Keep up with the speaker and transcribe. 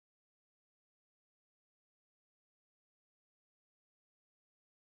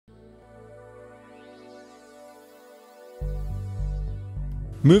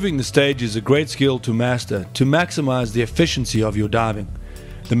Moving the stage is a great skill to master to maximize the efficiency of your diving.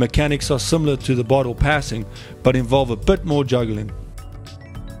 The mechanics are similar to the bottle passing, but involve a bit more juggling.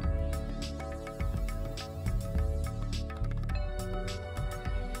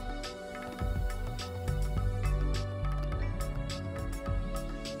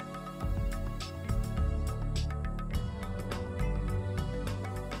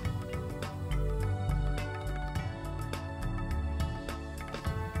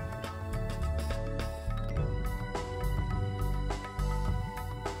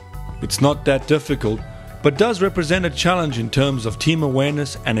 It's not that difficult, but does represent a challenge in terms of team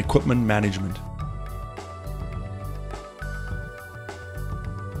awareness and equipment management.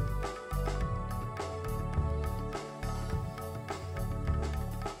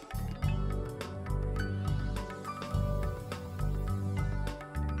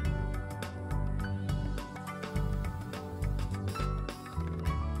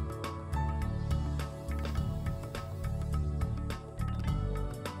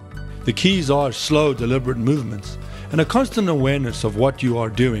 The keys are slow, deliberate movements and a constant awareness of what you are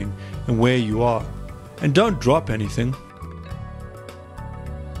doing and where you are. And don't drop anything.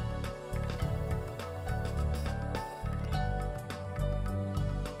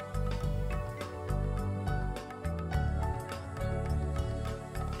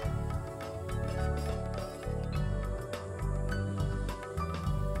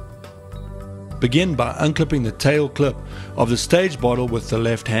 Begin by unclipping the tail clip of the stage bottle with the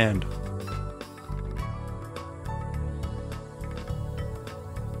left hand.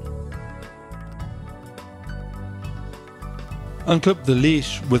 Unclip the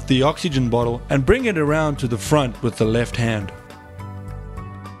leash with the oxygen bottle and bring it around to the front with the left hand.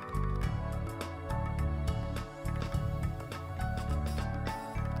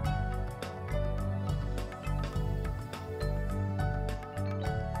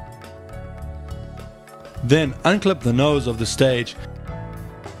 Then unclip the nose of the stage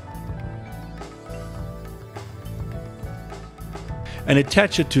and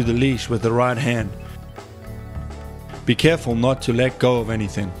attach it to the leash with the right hand. Be careful not to let go of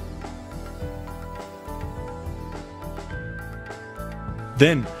anything.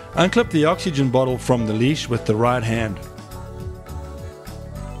 Then unclip the oxygen bottle from the leash with the right hand.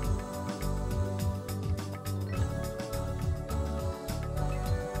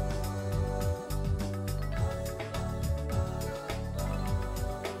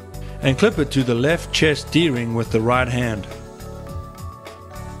 And clip it to the left chest D-ring with the right hand.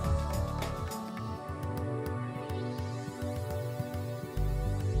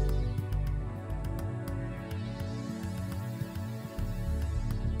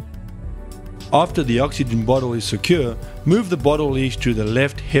 After the oxygen bottle is secure, move the bottle leash to the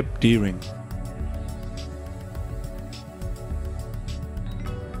left hip D-ring.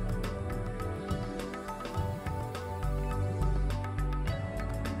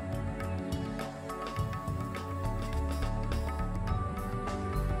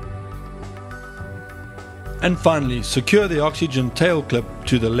 And finally, secure the oxygen tail clip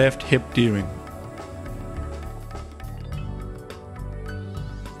to the left hip D-ring.